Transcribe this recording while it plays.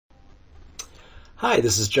Hi,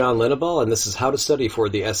 this is John Linneball, and this is How to Study for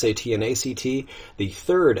the SAT and ACT, the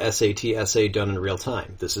third SAT essay done in real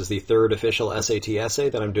time. This is the third official SAT essay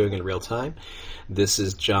that I'm doing in real time. This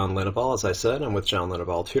is John Linneball, as I said. I'm with John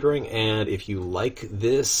Linneball Tutoring, and if you like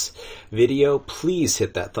this video, please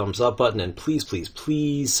hit that thumbs up button, and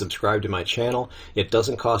please subscribe to my channel. It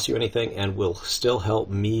doesn't cost you anything and will still help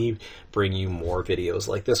me bring you more videos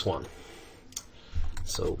like this one.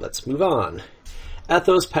 So let's move on.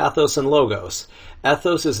 Ethos, pathos, and logos.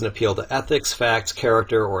 Ethos is an appeal to ethics, facts,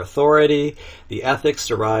 character, or authority. The ethics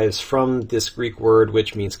derives from this Greek word,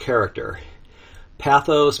 which means character.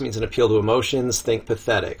 Pathos means an appeal to emotions, think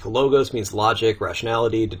pathetic. Logos means logic,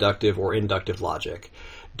 rationality, deductive, or inductive logic.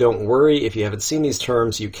 Don't worry, if you haven't seen these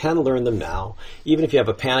terms, you can learn them now. Even if you have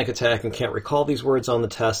a panic attack and can't recall these words on the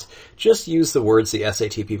test, just use the words the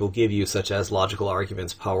SAT people give you, such as logical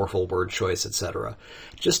arguments, powerful word choice, etc.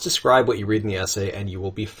 Just describe what you read in the essay and you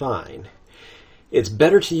will be fine. It's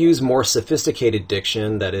better to use more sophisticated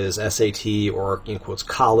diction, that is SAT or, in quotes,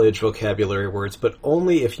 college vocabulary words, but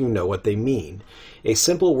only if you know what they mean. A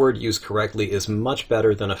simple word used correctly is much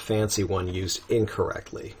better than a fancy one used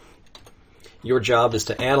incorrectly. Your job is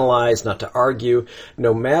to analyze, not to argue.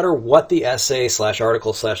 No matter what the essay /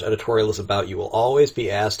 article / editorial is about, you will always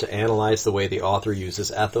be asked to analyze the way the author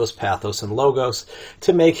uses ethos, pathos, and logos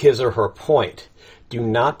to make his or her point. Do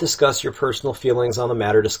not discuss your personal feelings on the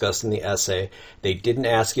matter discussed in the essay. They didn't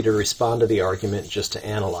ask you to respond to the argument, just to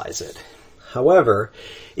analyze it. However,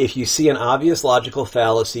 if you see an obvious logical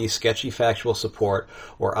fallacy, sketchy factual support,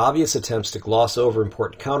 or obvious attempts to gloss over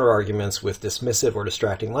important counterarguments with dismissive or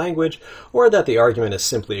distracting language, or that the argument is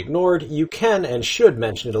simply ignored, you can and should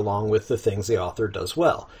mention it along with the things the author does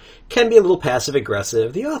well. Can be a little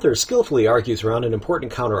passive-aggressive. The author skillfully argues around an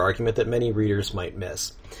important counterargument that many readers might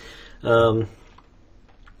miss. I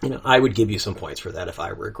would give you some points for that if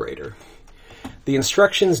I were a grader. The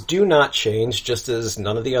instructions do not change, just as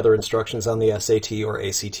none of the other instructions on the SAT or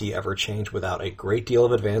ACT ever change without a great deal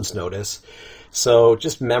of advance notice. So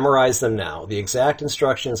just memorize them now. The exact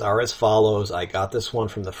instructions are as follows. I got this one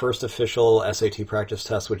from the first official SAT practice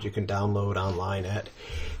test, which you can download online at.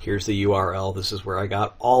 Here's the URL. This is where I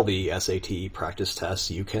got all the SAT practice tests.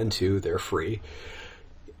 You can too. They're free.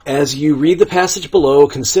 As you read the passage below,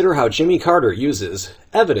 consider how Jimmy Carter uses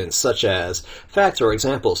evidence such as facts or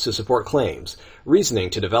examples to support claims, reasoning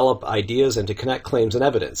to develop ideas and to connect claims and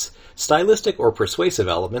evidence, stylistic or persuasive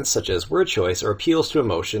elements such as word choice or appeals to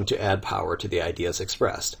emotion to add power to the ideas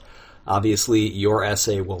expressed. Obviously, your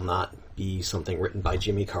essay will not be something written by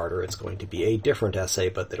Jimmy Carter. It's going to be a different essay,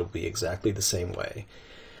 but it'll be exactly the same way.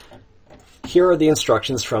 Here are the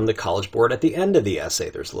instructions from the College Board at the end of the essay.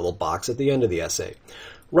 There's a little box at the end of the essay.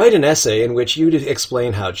 Write an essay in which you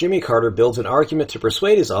explain how Jimmy Carter builds an argument to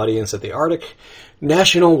persuade his audience that the Arctic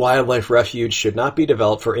National Wildlife Refuge should not be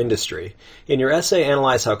developed for industry. In your essay,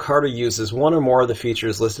 analyze how Carter uses one or more of the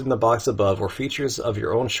features listed in the box above or features of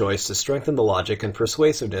your own choice to strengthen the logic and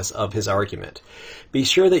persuasiveness of his argument. Be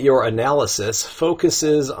sure that your analysis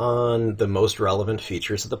focuses on the most relevant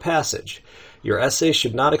features of the passage. Your essay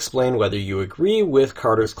should not explain whether you agree with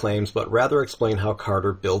Carter's claims, but rather explain how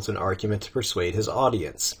Carter builds an argument to persuade his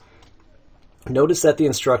audience. Notice that the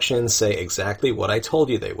instructions say exactly what I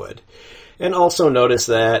told you they would. And also notice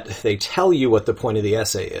that they tell you what the point of the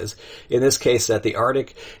essay is. In this case, that the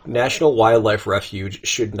Arctic National Wildlife Refuge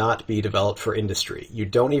should not be developed for industry. You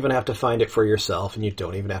don't even have to find it for yourself, and you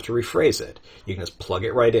don't even have to rephrase it. You can just plug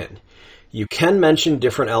it right in. You can mention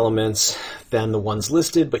different elements than the ones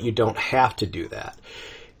listed, but you don't have to do that.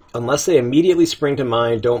 Unless they immediately spring to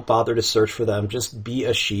mind, don't bother to search for them. Just be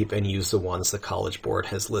a sheep and use the ones the College Board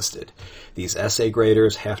has listed. These essay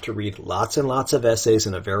graders have to read lots and lots of essays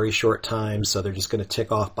in a very short time, so they're just going to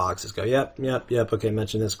tick off boxes. Go, yep, okay,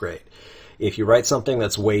 mention this, great. If you write something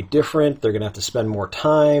that's way different, they're going to have to spend more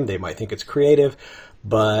time. They might think it's creative,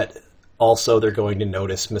 but also they're going to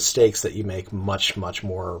notice mistakes that you make much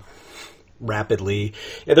more rapidly.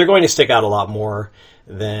 They're going to stick out a lot more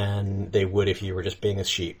than they would if you were just being a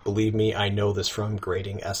sheep. Believe me, I know this from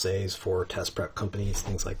grading essays for test prep companies,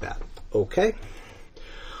 things like that. Okay?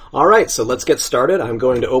 All right, so let's get started. I'm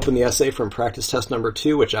going to open the essay from practice test number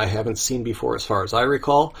 2, which I haven't seen before as far as I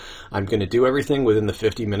recall. I'm going to do everything within the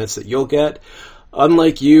 50 minutes that you'll get.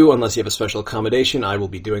 Unlike you, unless you have a special accommodation, I will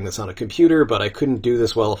be doing this on a computer, but I couldn't do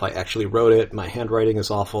this well if I actually wrote it. My handwriting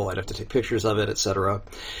is awful. I'd have to take pictures of it, etc.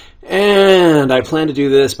 And I plan to do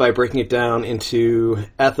this by breaking it down into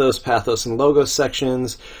ethos, pathos, and logos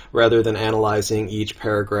sections, rather than analyzing each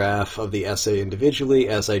paragraph of the essay individually,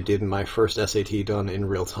 as I did in my first SAT done in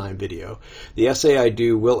real-time video. The essay I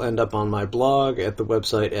do will end up on my blog at the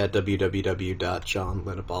website at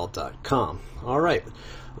www.johnlinneball.com. All right.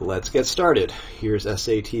 Let's get started. Here's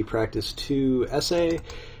SAT Practice 2 essay,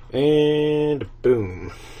 and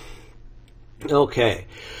boom. Okay,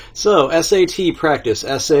 so SAT Practice,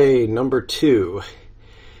 essay number 2.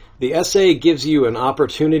 The essay gives you an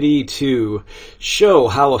opportunity to show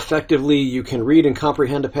how effectively you can read and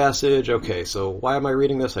comprehend a passage. Okay, so why am I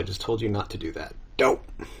reading this? I just told you not to do that. Dope.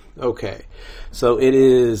 Okay, so it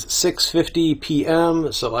is 6:50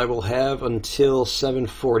 p.m., so I will have until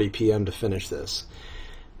 7:40 p.m. to finish this.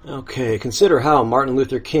 Okay, consider how Martin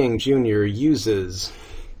Luther King Jr. uses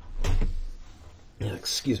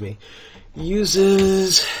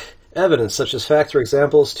evidence such as facts or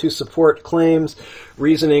examples to support claims,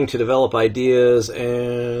 reasoning to develop ideas,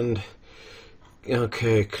 and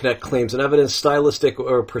connect claims and evidence, stylistic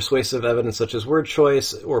or persuasive evidence such as word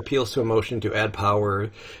choice or appeals to emotion to add power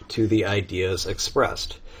to the ideas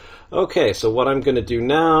expressed. Okay, so what I'm going to do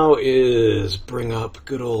now is bring up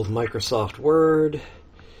good old Microsoft Word.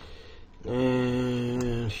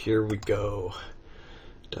 And here we go.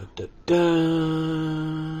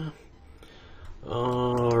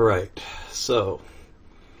 Alright, so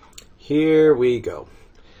here we go.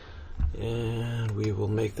 And we will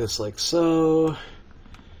make this like so.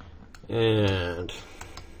 And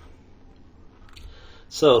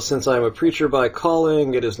so, since I'm a preacher by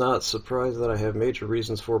calling, it is not surprising that I have major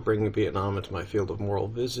reasons for bringing Vietnam into my field of moral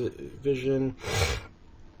vision.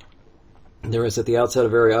 There is at the outset a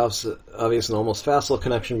very obvious and almost facile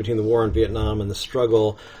connection between the war in Vietnam and the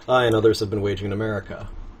struggle I and others have been waging in America.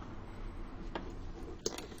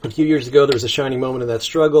 A few years ago, there was a shining moment in that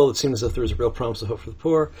struggle. It seemed as if there was a real promise of hope for the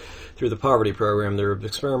poor. Through the poverty program, there were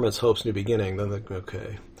experiments, hopes, new beginning.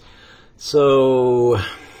 Okay. So,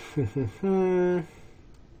 then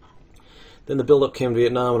the build-up came to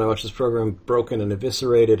Vietnam, and I watched this program broken and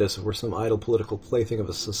eviscerated as if it were some idle political plaything of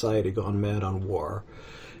a society gone mad on war.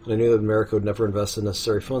 And I knew that America would never invest the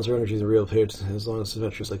necessary funds or energies in real page as long as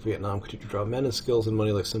adventures like Vietnam continue to draw men and skills and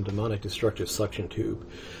money like some demonic, destructive suction tube.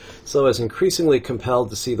 So I was increasingly compelled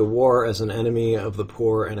to see the war as an enemy of the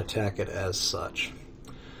poor and attack it as such.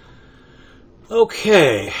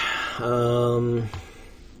 Okay.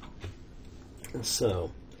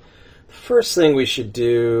 So, the first thing we should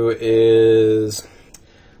do is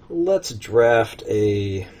let's draft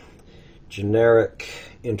a generic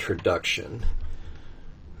introduction.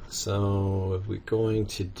 So, if we're going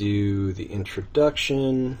to do the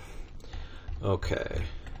introduction, okay,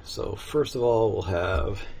 so first of all, we'll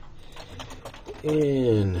have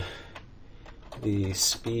in the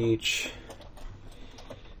speech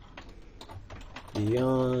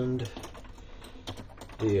beyond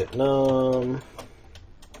Vietnam,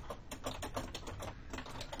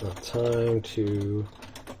 a time to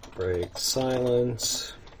break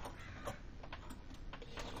silence.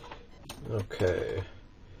 Okay.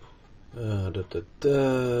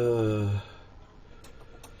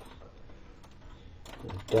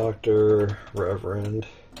 Dr. Reverend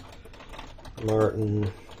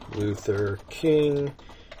Martin Luther King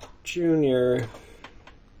Jr.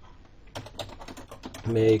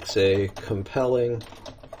 makes a compelling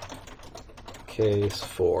case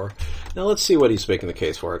for. Now let's see what he's making the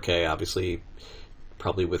case for. Okay, obviously,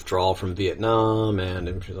 probably withdrawal from Vietnam, and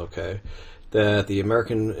okay, that the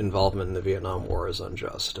American involvement in the Vietnam War is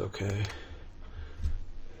unjust. Okay,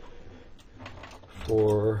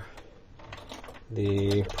 for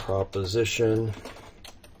the proposition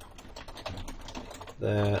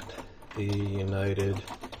that the United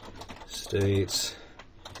States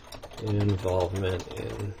involvement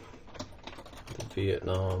in the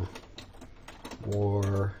Vietnam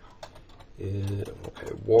War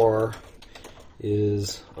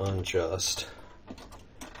is unjust,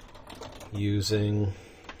 using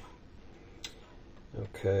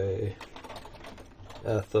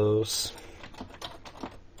ethos,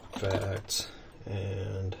 facts,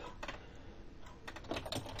 and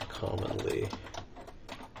commonly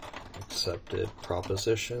accepted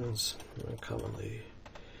propositions, and commonly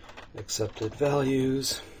accepted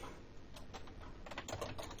values,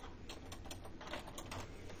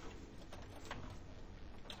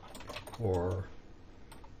 or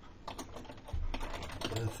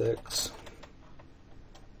ethics.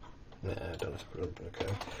 Nah, I don't have to put it,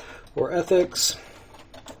 okay. Or ethics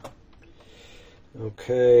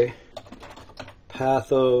Okay.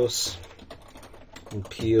 Pathos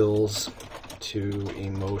appeals to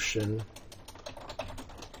emotion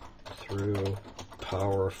through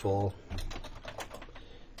powerful,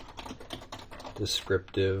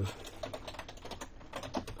 descriptive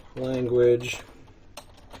language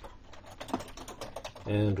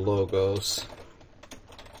and logos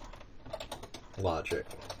logic.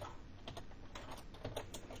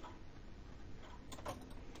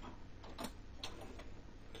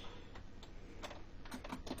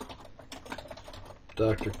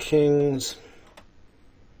 Dr. King's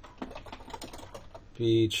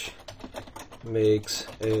speech makes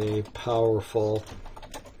a powerful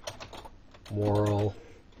moral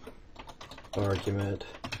argument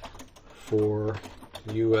for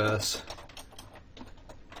U.S.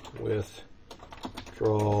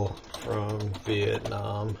 withdrawal from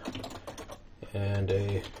Vietnam and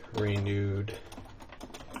a renewed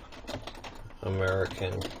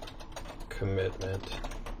American commitment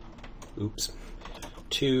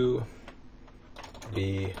to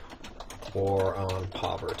the war on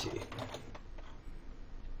poverty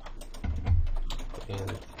in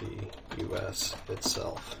the U.S.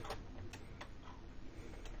 itself.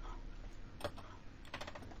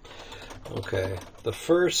 Okay, the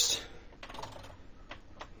first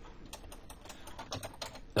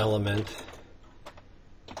element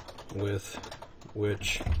with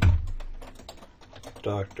which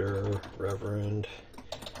Dr. Reverend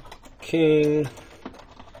King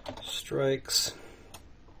strikes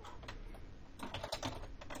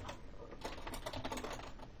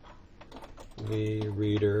the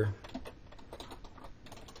reader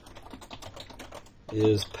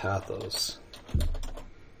is pathos.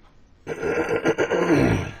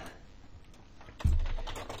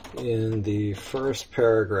 In the first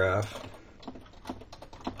paragraph,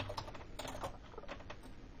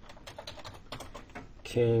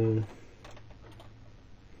 King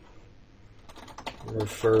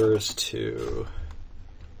refers to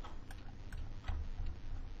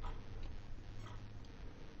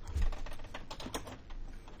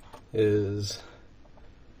his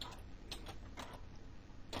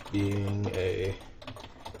being a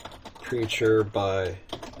preacher by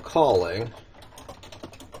calling,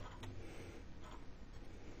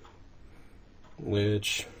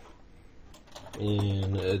 which,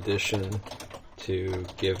 in addition to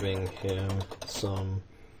giving him some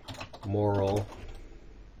moral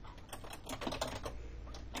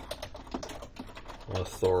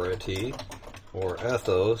authority or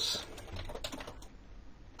ethos,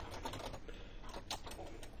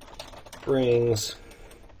 brings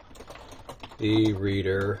the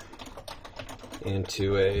reader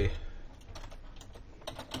into a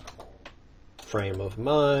frame of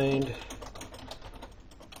mind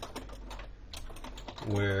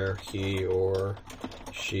where he or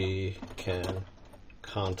she can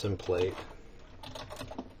contemplate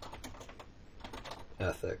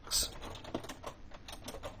ethics,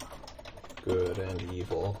 good and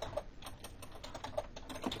evil.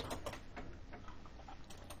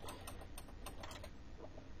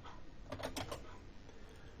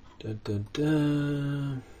 Da, da,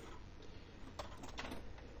 da.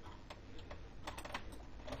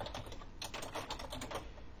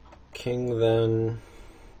 King then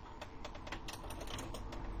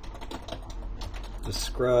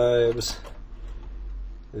describes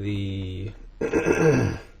the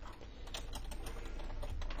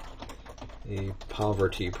the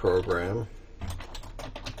poverty program,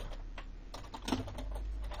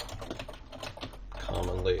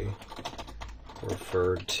 commonly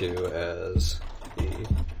referred to as the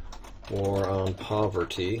war on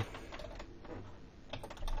poverty,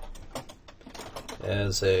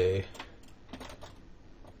 as a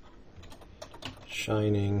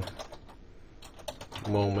shining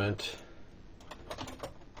moment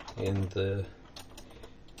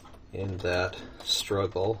in that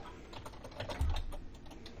struggle,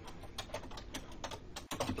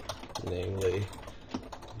 namely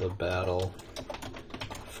the battle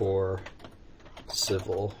for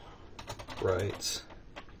civil rights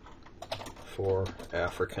for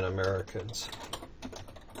African Americans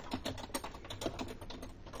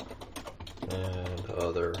and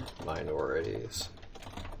other minorities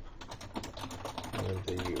in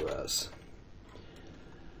the U.S.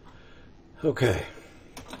 Okay.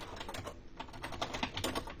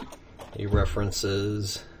 He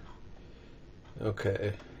references,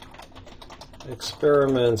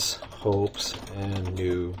 experiments, hopes, and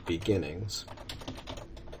new beginnings,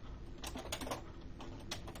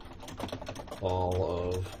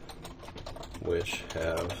 all of which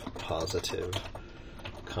have positive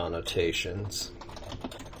connotations.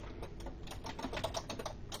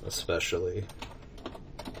 especially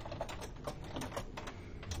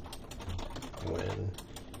when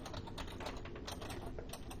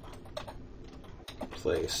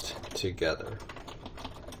placed together.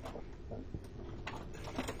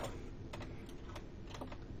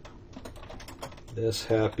 This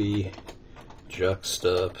happy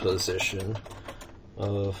juxtaposition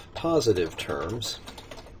of positive terms,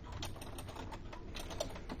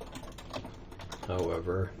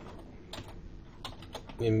 however,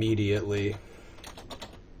 immediately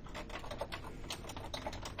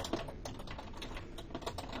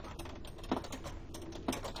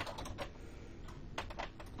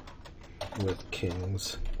with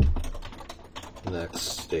King's next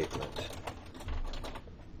statement.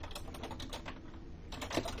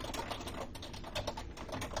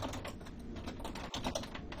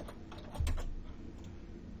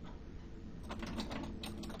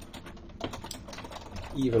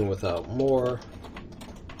 Even without more,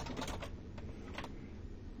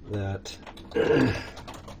 that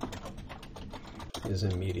is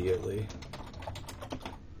immediately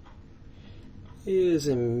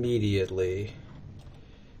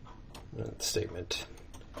statement,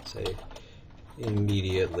 say,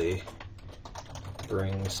 immediately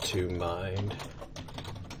brings to mind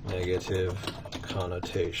negative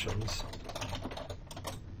connotations.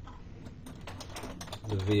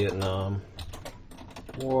 The Vietnam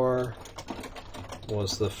War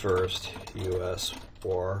was the first U.S.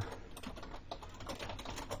 war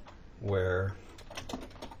where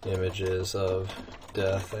images of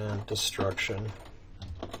death and destruction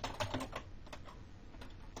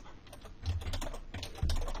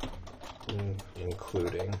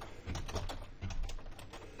including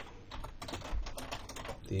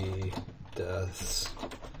the deaths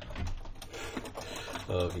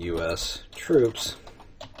of U.S. troops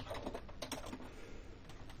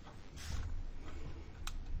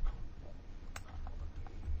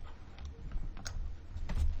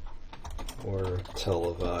were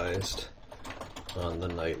televised on the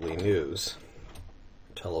nightly news.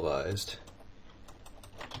 Televised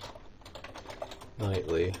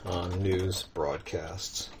nightly on news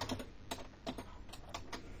broadcasts.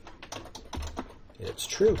 It's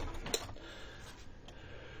true.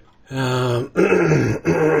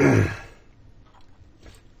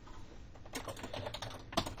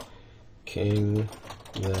 King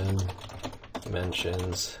then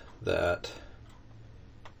mentions that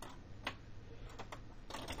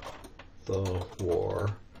the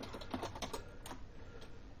war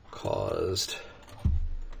caused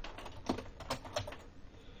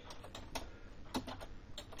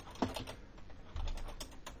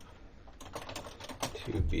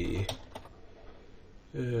to be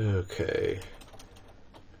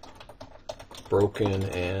broken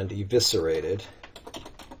and eviscerated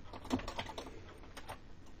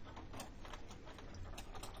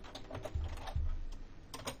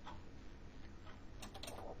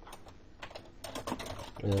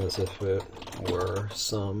as if it were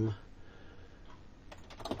some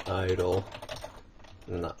idle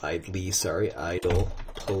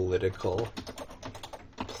political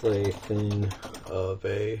plaything of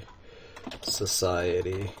a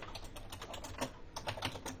society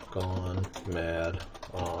gone mad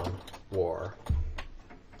on war.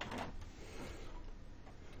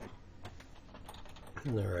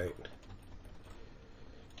 All right.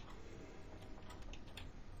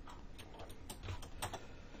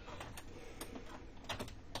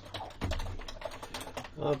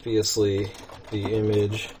 Obviously, the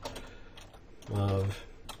image of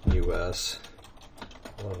U.S.,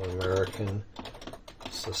 of American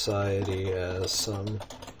society as some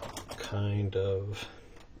kind of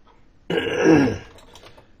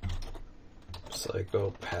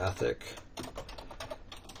psychopathic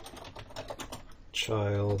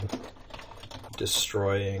child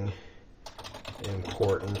destroying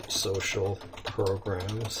important social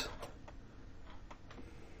programs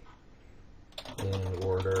in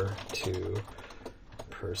order to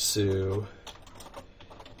pursue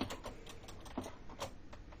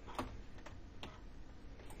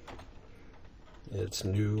its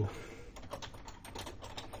new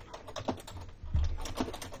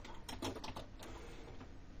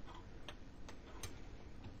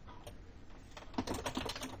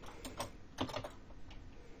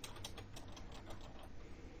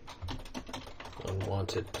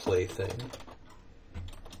unwanted plaything.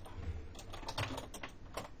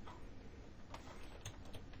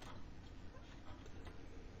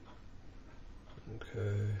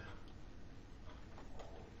 Okay.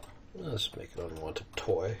 Let's make an unwanted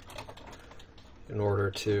toy in order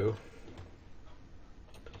to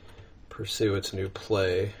pursue its new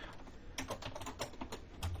play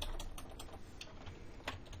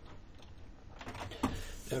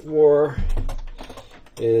war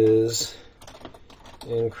is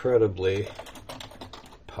incredibly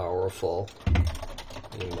powerful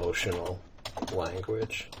emotional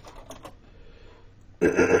language.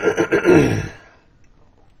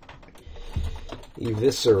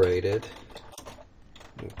 Eviscerated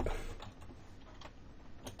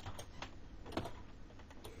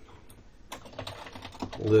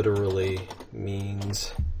literally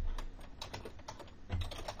means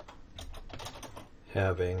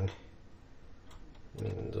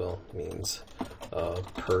means a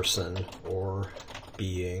person or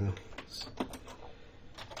being's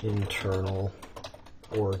internal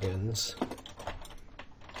organs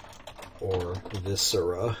or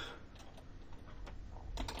viscera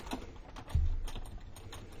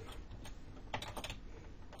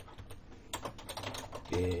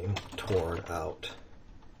being torn out.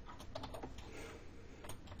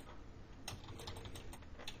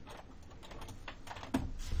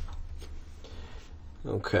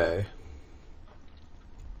 Okay.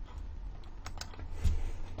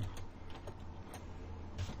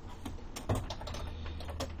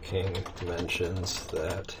 King mentions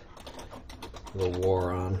that the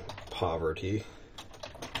war on poverty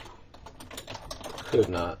could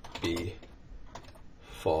not be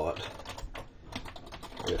fought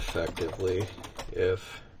effectively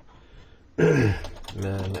if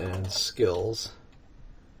men and skills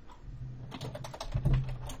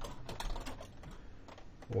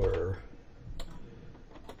were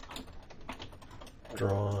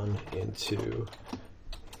drawn into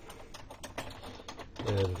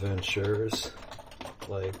adventures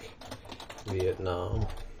like Vietnam.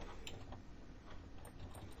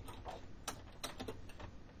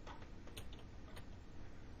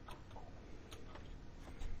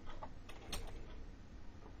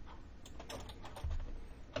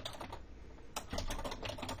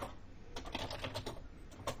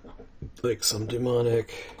 Like some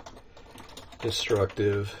demonic,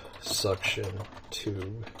 destructive suction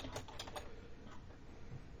tube.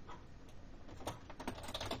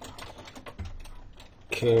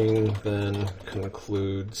 King then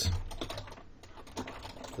concludes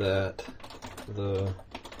that the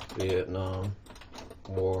Vietnam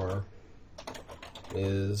War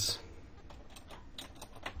is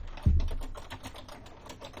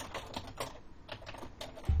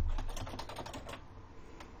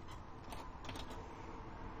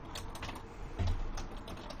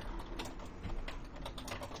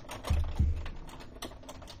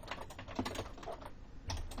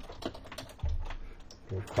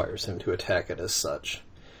requires him to attack it as such.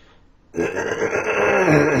 In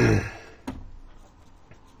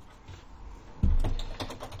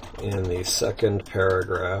the second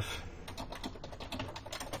paragraph,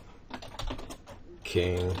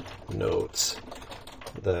 King notes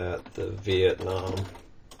that the Vietnam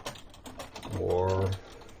War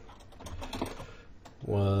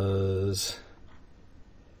was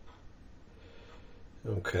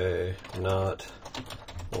not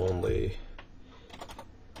only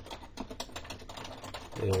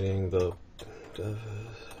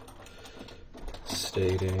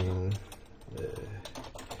stating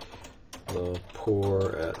the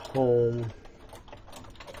poor at home,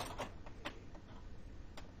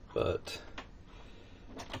 but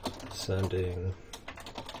sending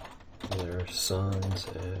their sons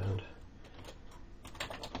and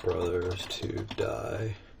brothers to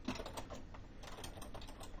die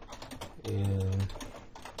in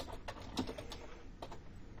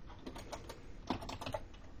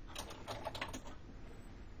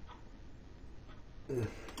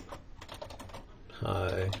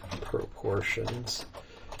high proportions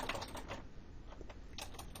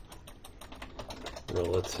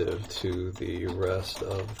relative to the rest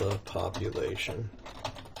of the population.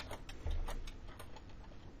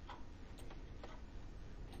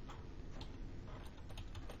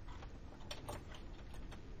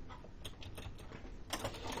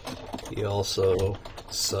 He also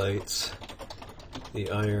cites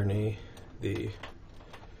the irony,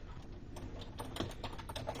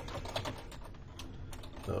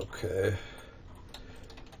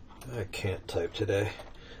 I can't type today.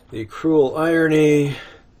 The cruel irony,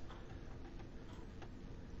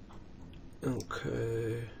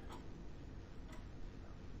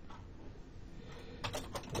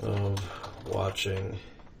 of watching,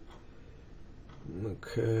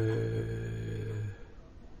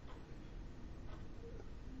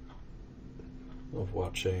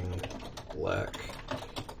 black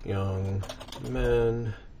young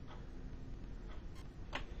men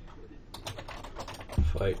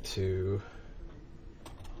fight to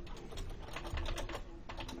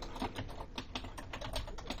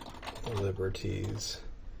liberties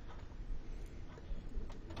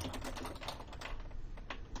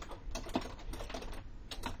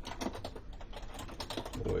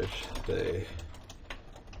which they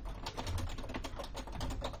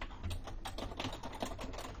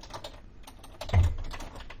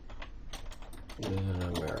in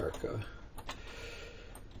America.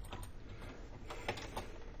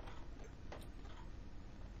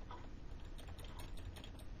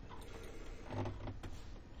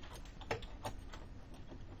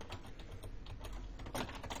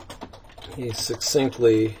 He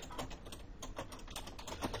succinctly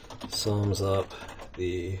sums up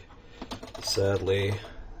the sadly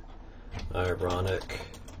ironic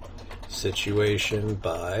situation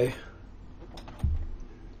by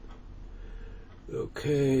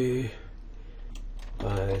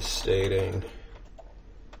stating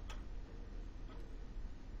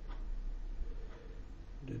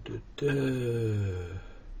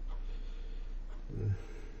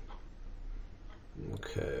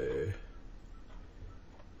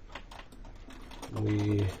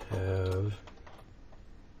we have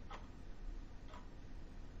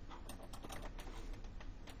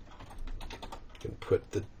you can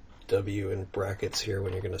put the W in brackets here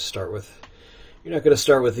when you're going to start with. You're not going to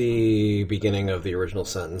start with the beginning of the original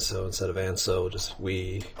sentence, so instead of and so, just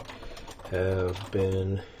we have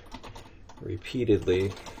been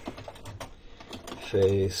repeatedly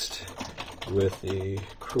faced with the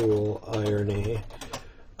cruel irony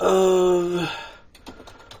of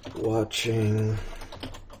watching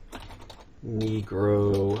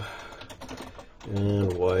Negro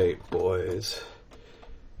and white boys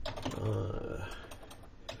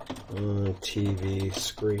on TV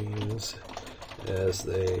screens as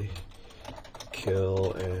they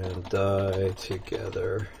kill and die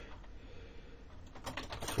together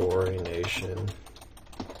for a nation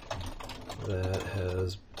that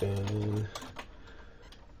has been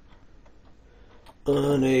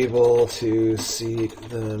unable to seat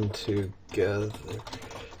them together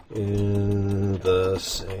in the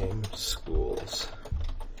same schools.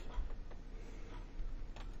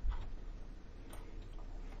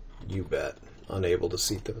 You bet. Unable to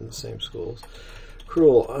seat them in the same schools.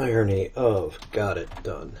 Cruel irony of got it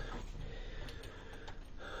done.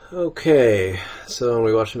 Okay, so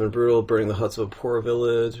we watched him in Brutal burning the huts of a poor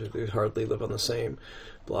village. They hardly live on the same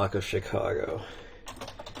block of Chicago.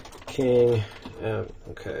 King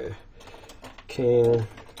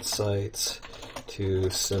cites two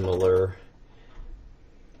similar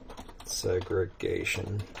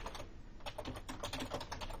segregation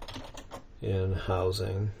in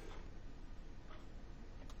housing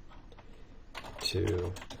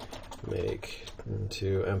to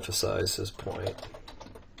emphasize his point.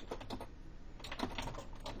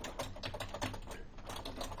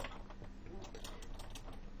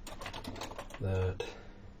 That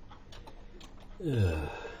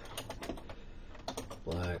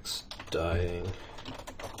blacks dying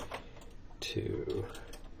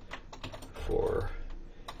for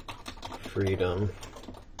freedom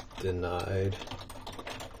denied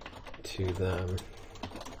to them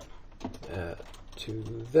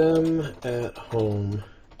at home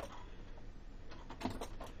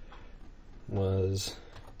was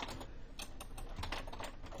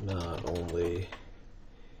not only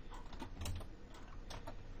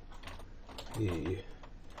the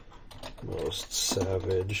most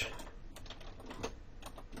savage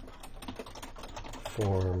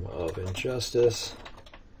form of injustice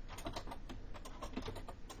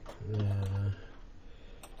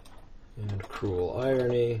and cruel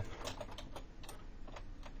irony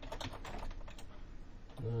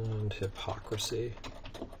and hypocrisy.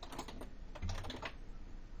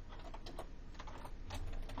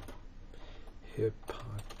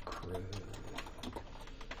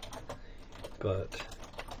 But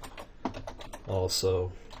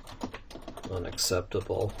also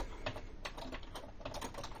unacceptable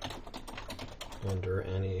under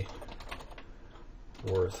any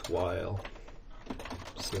worthwhile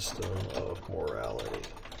system of morality.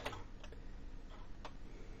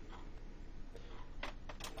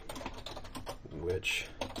 Which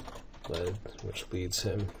leads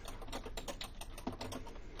him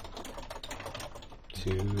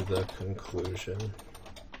to the conclusion,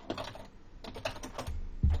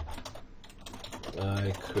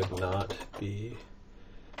 I could not be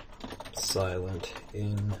silent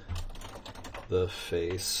in the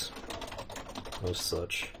face of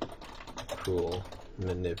such cruel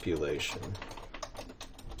manipulation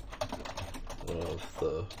of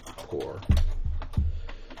the poor.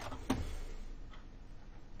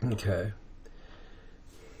 Okay.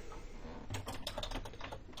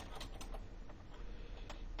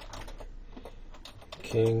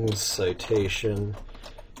 King's citation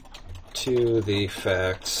to the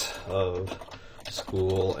facts of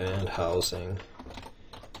school and housing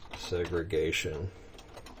segregation,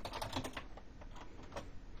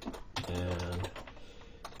 and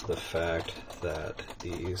the fact that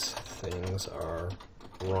these things are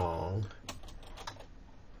wrong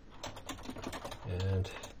and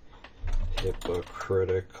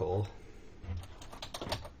hypocritical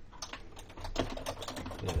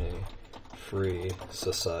in a free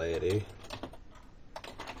society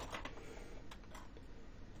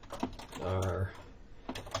are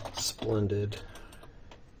splendid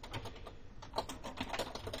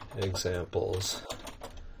examples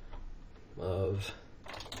of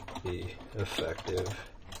the effective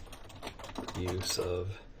use of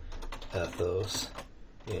ethos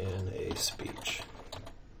in a speech.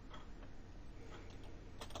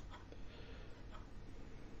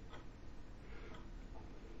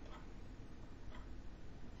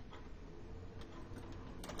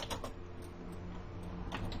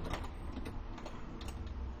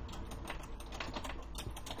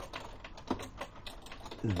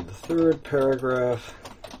 In the third paragraph,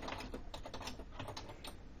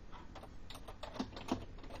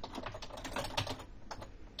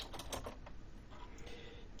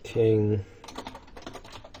 King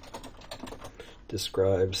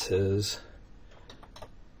describes his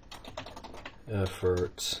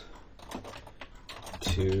efforts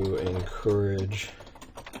to encourage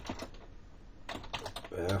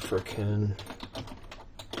African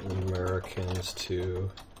Americans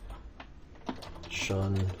to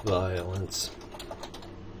shun violence,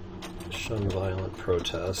 shun violent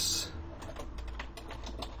protests,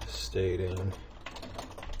 stating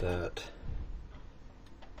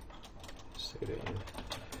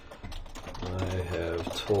I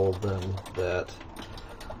have told them that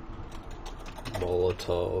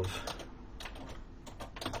Molotov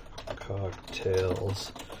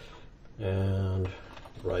cocktails and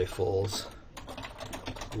rifles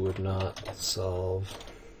would not solve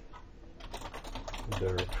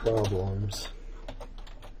their problems.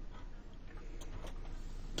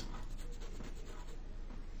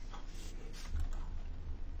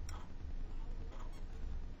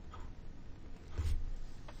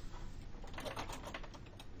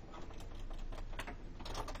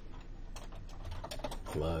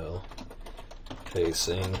 While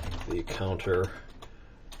facing the counter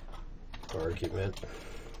argument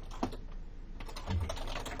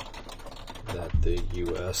that the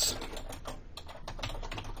U.S.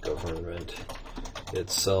 government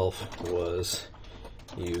itself was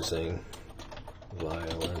using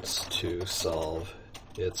violence to solve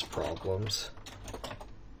its problems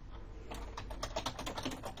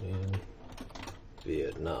in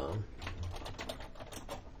Vietnam.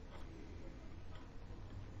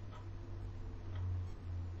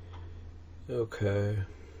 Okay.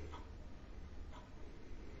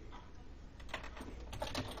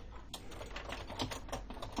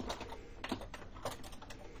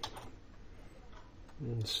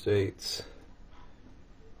 It states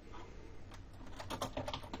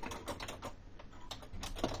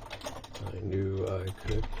I knew I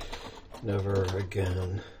could never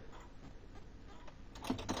again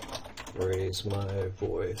raise my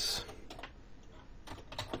voice.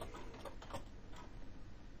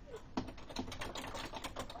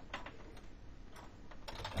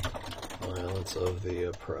 Violence of the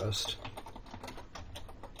oppressed.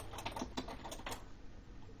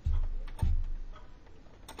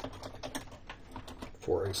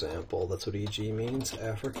 For example, that's what EG means,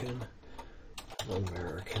 African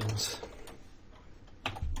Americans.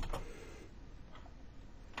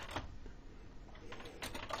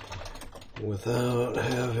 Without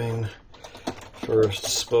having first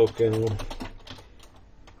spoken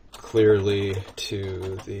clearly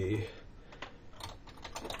to the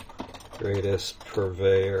greatest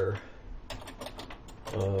purveyor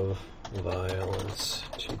of violence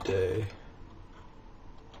today.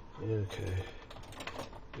 Okay.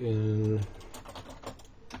 In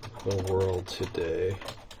the world today,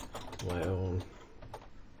 my own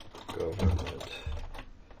government.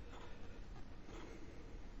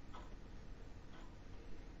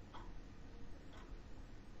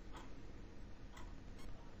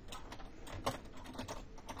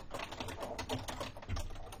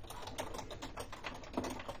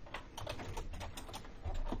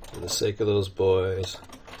 For the sake of those boys,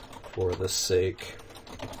 for the sake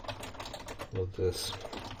of this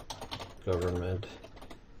government,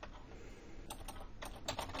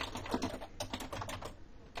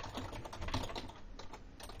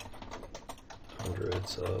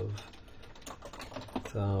 hundreds of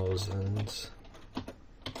thousands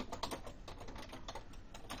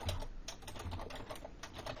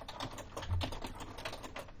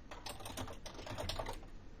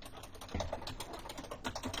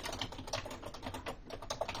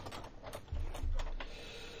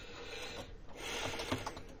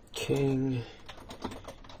king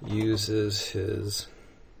uses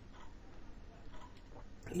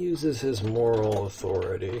his moral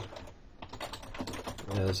authority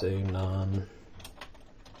as a non-violent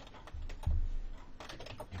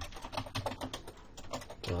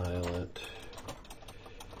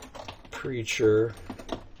preacher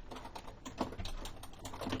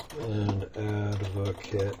and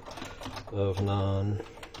advocate of non-violence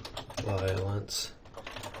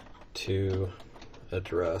to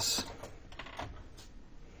address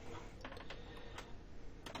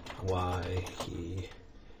why he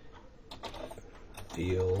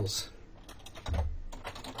feels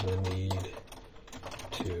the need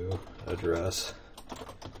to address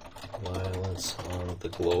violence on the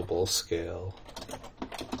global scale,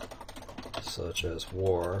 such as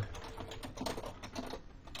war,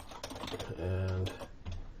 and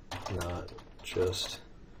not just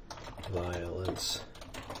violence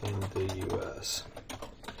in the U.S.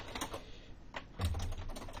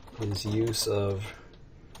 His use of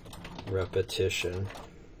repetition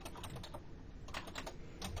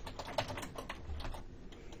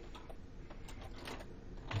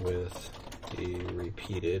with the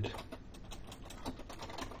repeated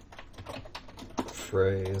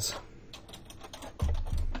phrase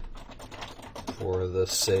for the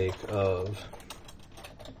sake of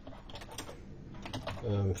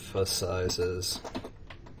emphasizes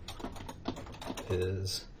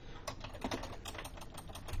his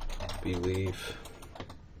belief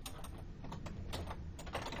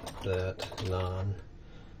that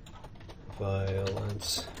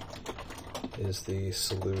non-violence is the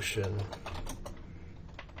solution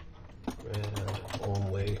and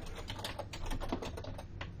only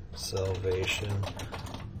salvation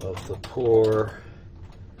of the poor,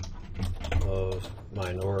 of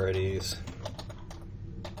minorities,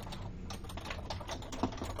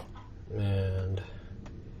 and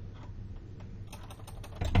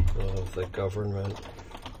of the government.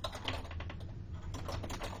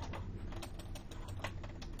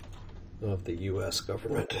 Of the U.S.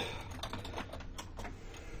 government.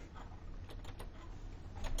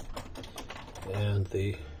 And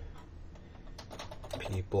the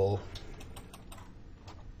people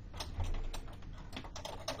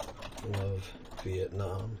of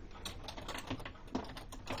Vietnam.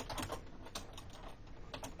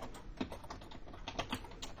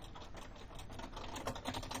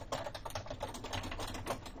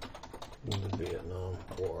 In the Vietnam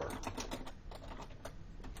War.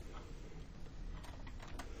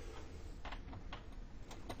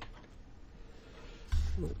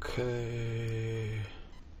 Okay,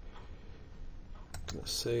 I'm gonna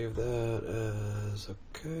save that as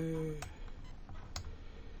okay.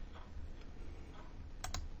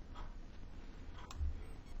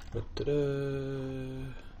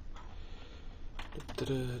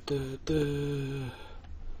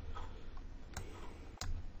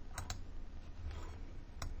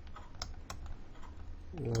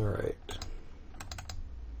 All right.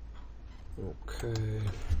 Okay.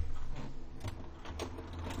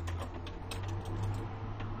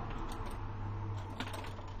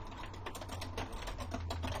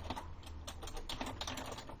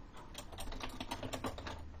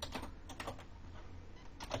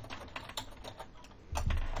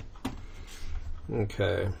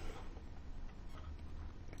 Okay.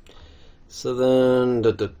 So then,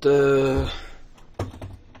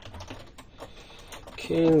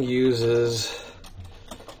 King uses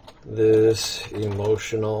this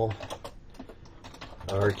emotional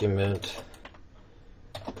argument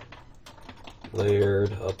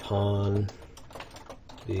layered upon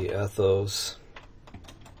the ethos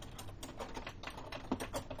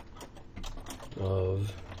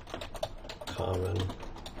of common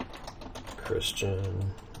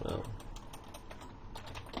Christian, well,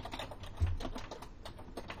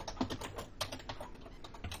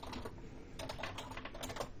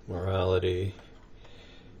 morality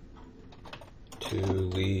to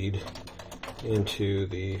lead into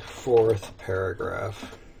the fourth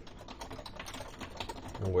paragraph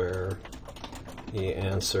where he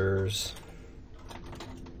answers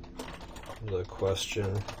the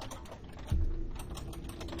question,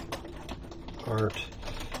 aren't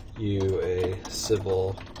you a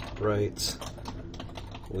civil rights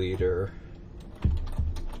leader,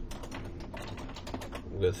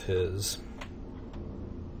 with his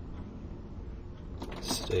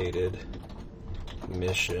stated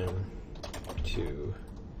mission to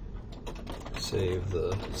save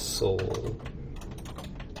the soul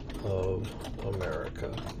of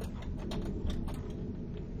America.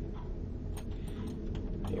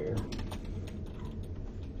 Here.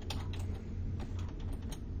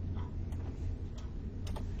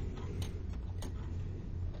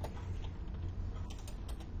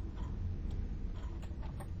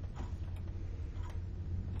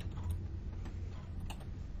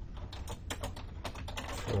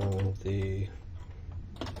 the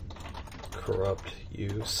corrupt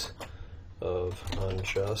use of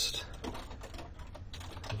unjust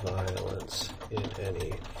violence in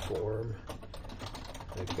any form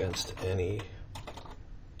against any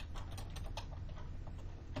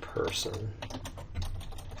person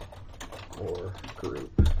or group.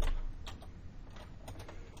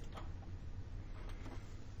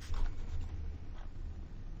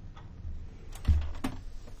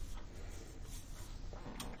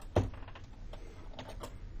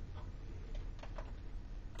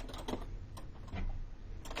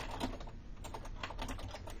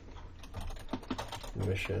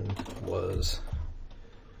 Mission was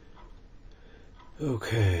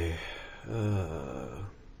okay.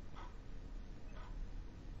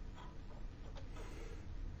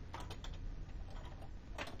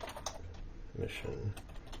 Mission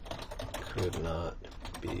could not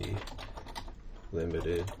be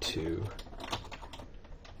limited to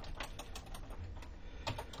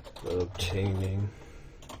obtaining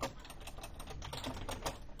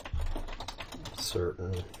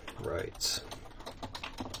certain rights.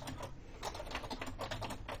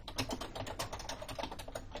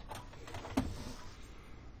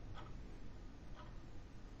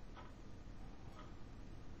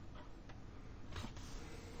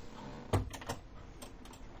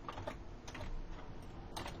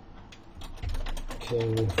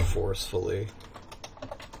 King forcefully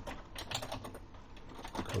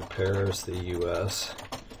compares the U.S.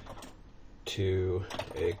 to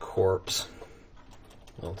a corpse,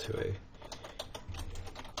 well, to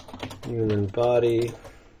a human body,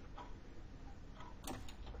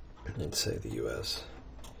 I'd say the U.S.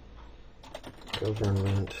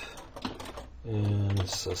 government and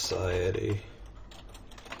society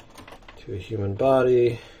to a human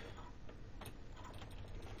body,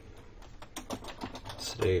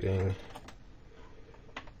 stating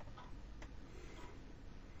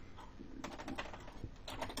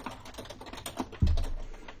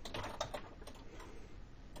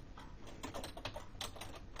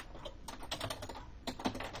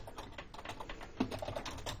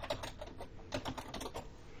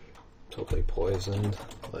totally poisoned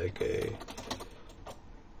like a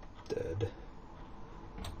dead,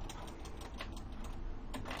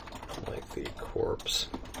 like the corpse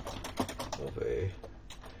of a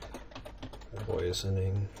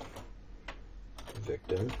poisoning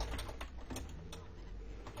victim.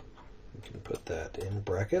 You can put that in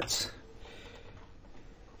brackets.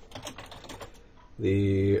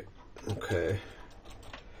 The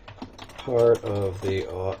part of the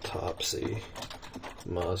autopsy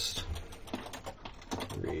must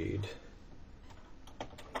read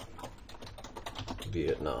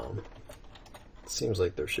Vietnam. It seems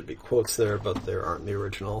like there should be quotes there, but there aren't in the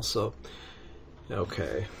original, so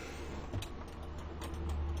okay.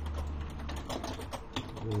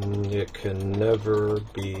 It can never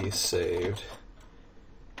be saved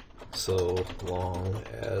so long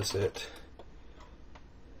as it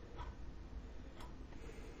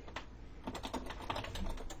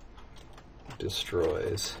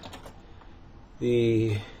destroys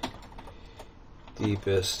the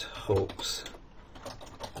deepest hopes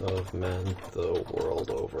of men the world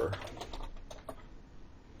over.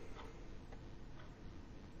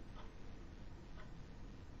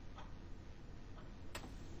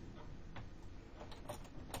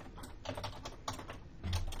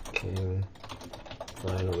 King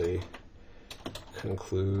finally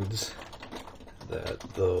concludes that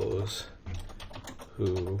those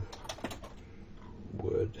who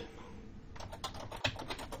would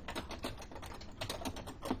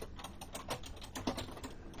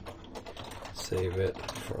save it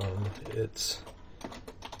from its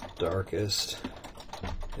darkest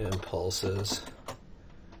impulses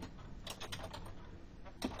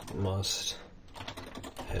must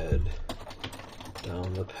head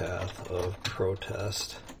down the path of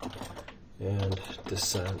protest and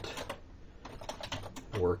dissent,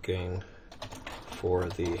 working for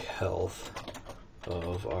the health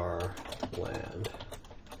of our land.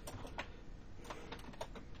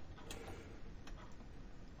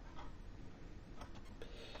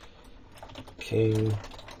 King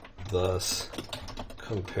thus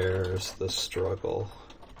compares the struggle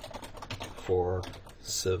for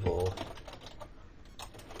civil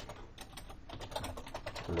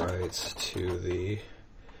rights to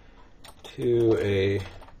a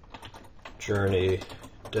journey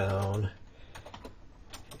down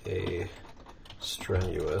a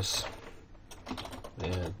strenuous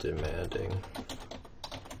and demanding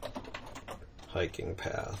hiking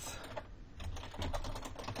path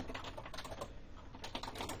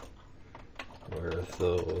where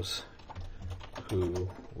those who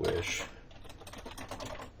wish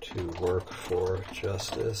to work for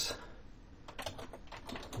justice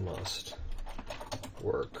must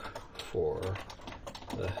work for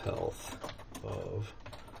the health of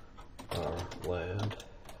our land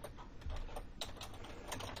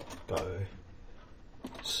by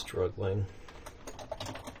struggling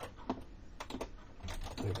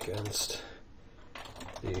against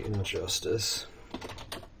the injustice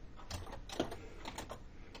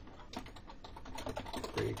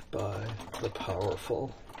wreaked by the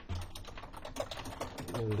powerful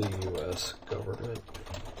in the U.S. government,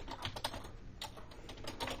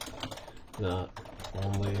 not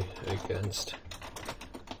only against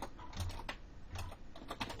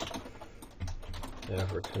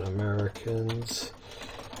African Americans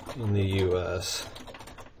in the U.S.,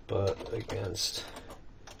 but against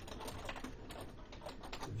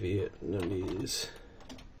Vietnamese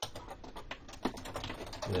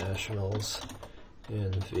nationals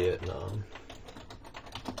in Vietnam.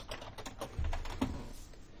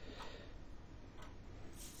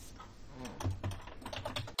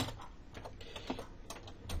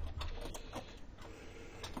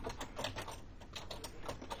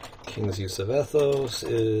 King's use of ethos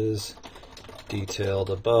is detailed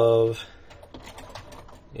above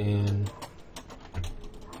in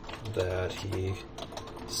that he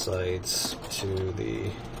cites to the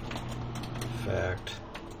fact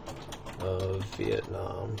of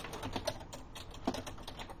Vietnam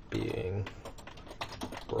being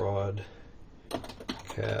broadcast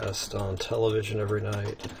on television every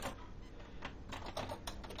night.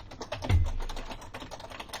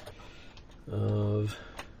 Of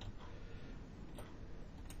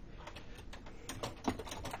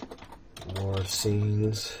more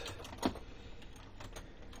scenes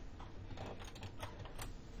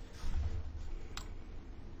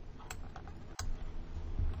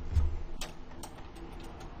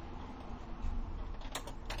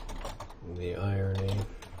the irony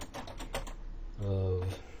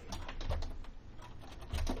of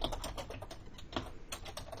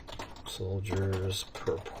soldiers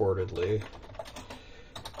purportedly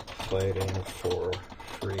fighting for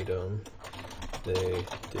freedom they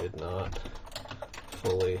did not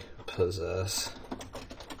fully possess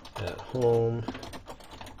at home,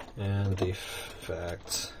 and the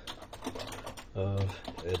facts of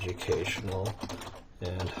educational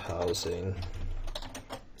and housing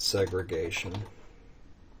segregation.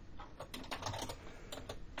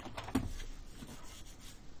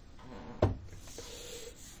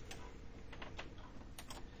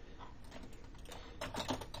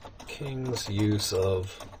 King's use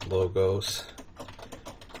of logos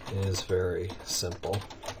is very simple.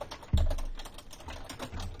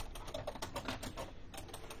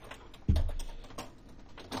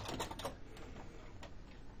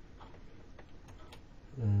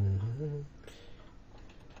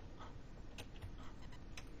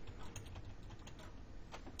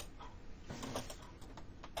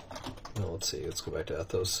 Well, let's see, let's go back to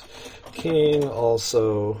ethos. King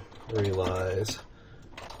also relies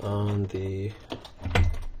on the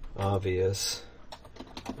obvious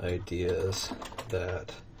ideas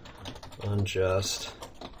that unjust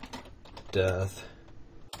death,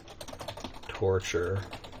 torture,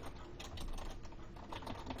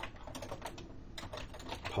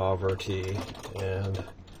 poverty, and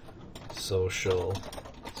social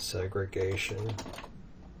segregation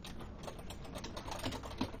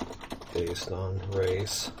based on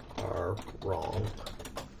race are wrong.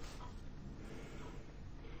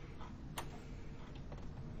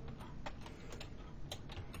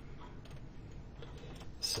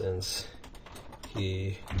 Since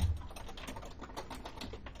he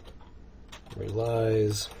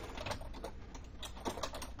relies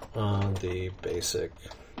on the basic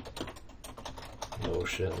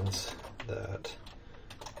notions that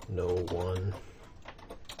no one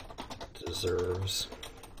deserves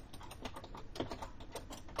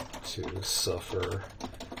to suffer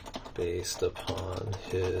based upon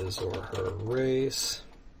his or her race.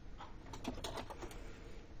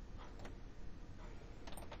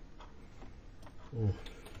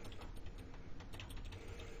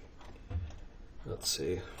 Let's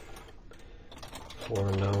see.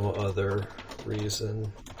 For no other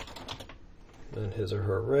reason than his or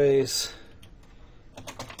her race,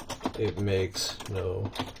 it makes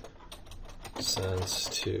no sense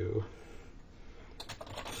to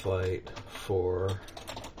fight for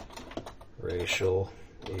racial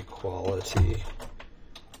equality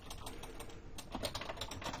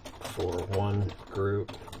for one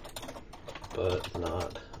group but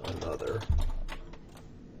not another.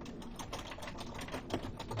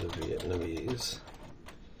 The Vietnamese.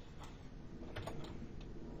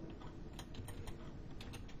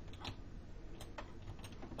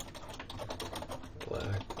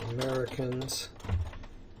 Americans,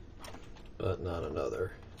 but not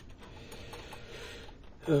another.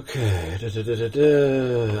 Okay,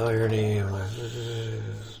 irony, black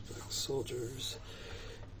soldiers.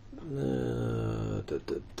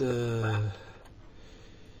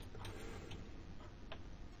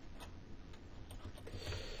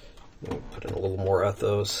 Put in a little more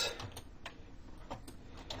ethos.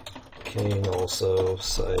 King also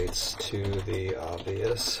cites to the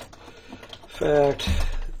obvious fact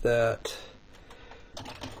that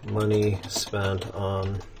money spent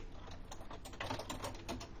on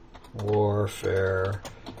warfare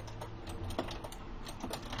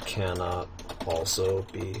cannot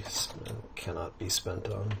be spent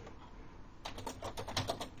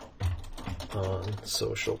on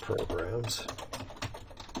social programs.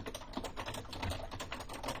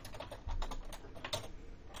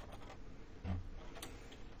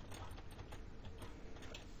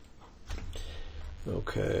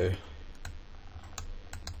 Okay.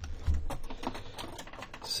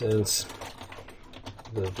 Since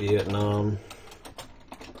the Vietnam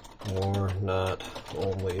War not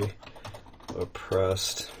only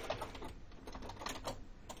oppressed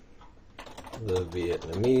the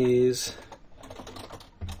Vietnamese,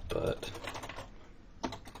 but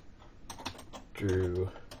drew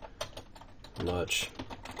much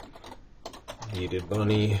needed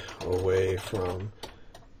money away from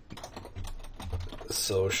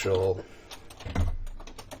social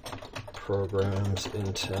programs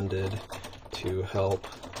intended to help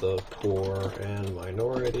the poor and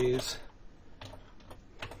minorities.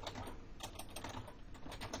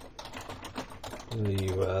 In the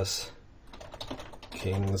U.S.,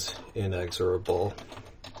 King's inexorable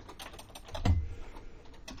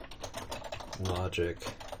logic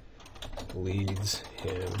leads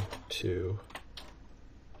him to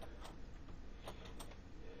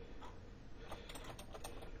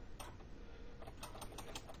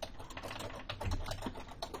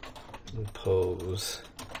oppose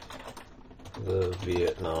the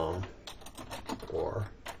Vietnam War.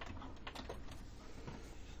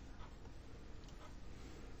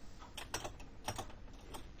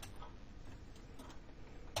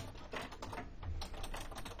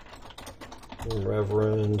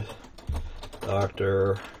 Reverend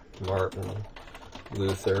Dr. Martin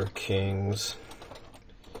Luther King's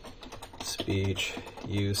speech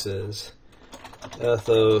uses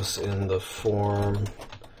ethos in the form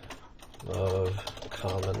of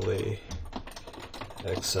commonly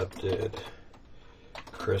accepted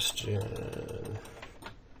Christian,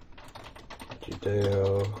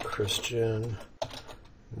 Judeo-Christian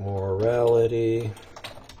morality,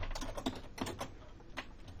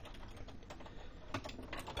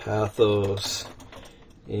 pathos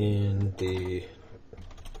in the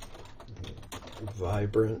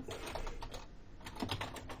vibrant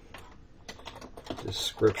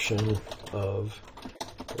description of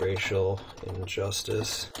racial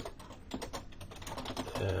injustice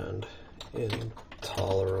and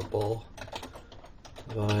intolerable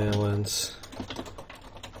violence,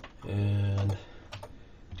 and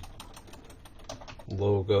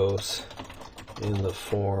logos in the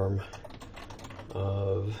form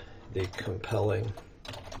of the compelling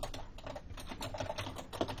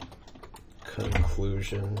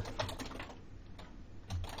conclusion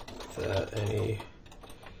that any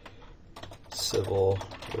civil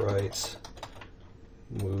rights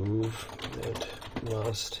movement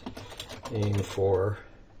must aim for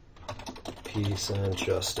peace and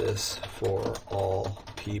justice for all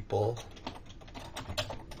people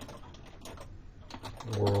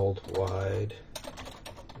worldwide,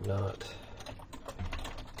 not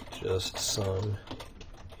just some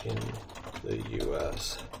in the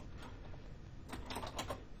U.S.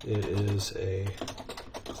 It is a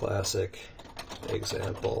classic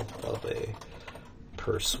example of a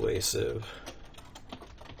persuasive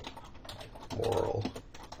moral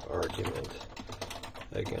argument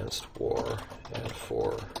against war and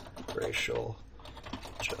for racial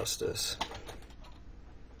justice,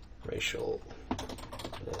 racial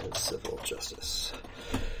and civil justice.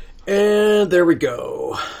 And there we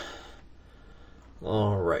go.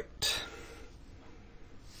 All right.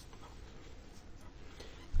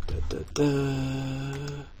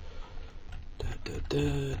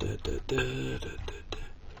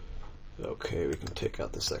 Okay, we can take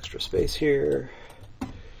out this extra space here.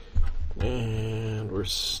 And we're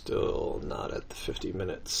still not at the 50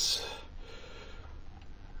 minutes.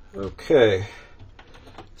 Okay,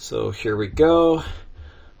 so here we go.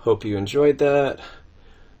 Hope you enjoyed that.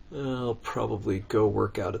 I'll probably go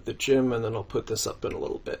work out at the gym, and then I'll put this up in a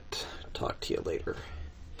little bit. Talk to you later.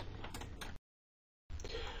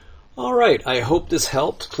 All right, I hope this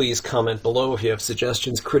helped. Please comment below if you have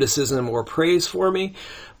suggestions, criticism, or praise for me.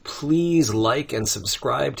 Please like and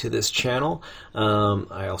subscribe to this channel.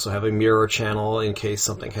 I also have a mirror channel in case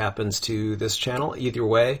something happens to this channel. Either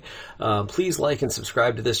way, please like and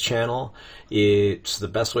subscribe to this channel. It's the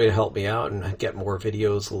best way to help me out and get more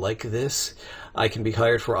videos like this. I can be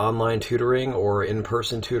hired for online tutoring or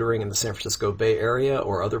in-person tutoring in the San Francisco Bay Area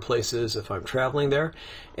or other places if I'm traveling there.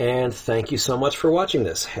 And thank you so much for watching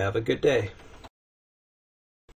this. Have a good day.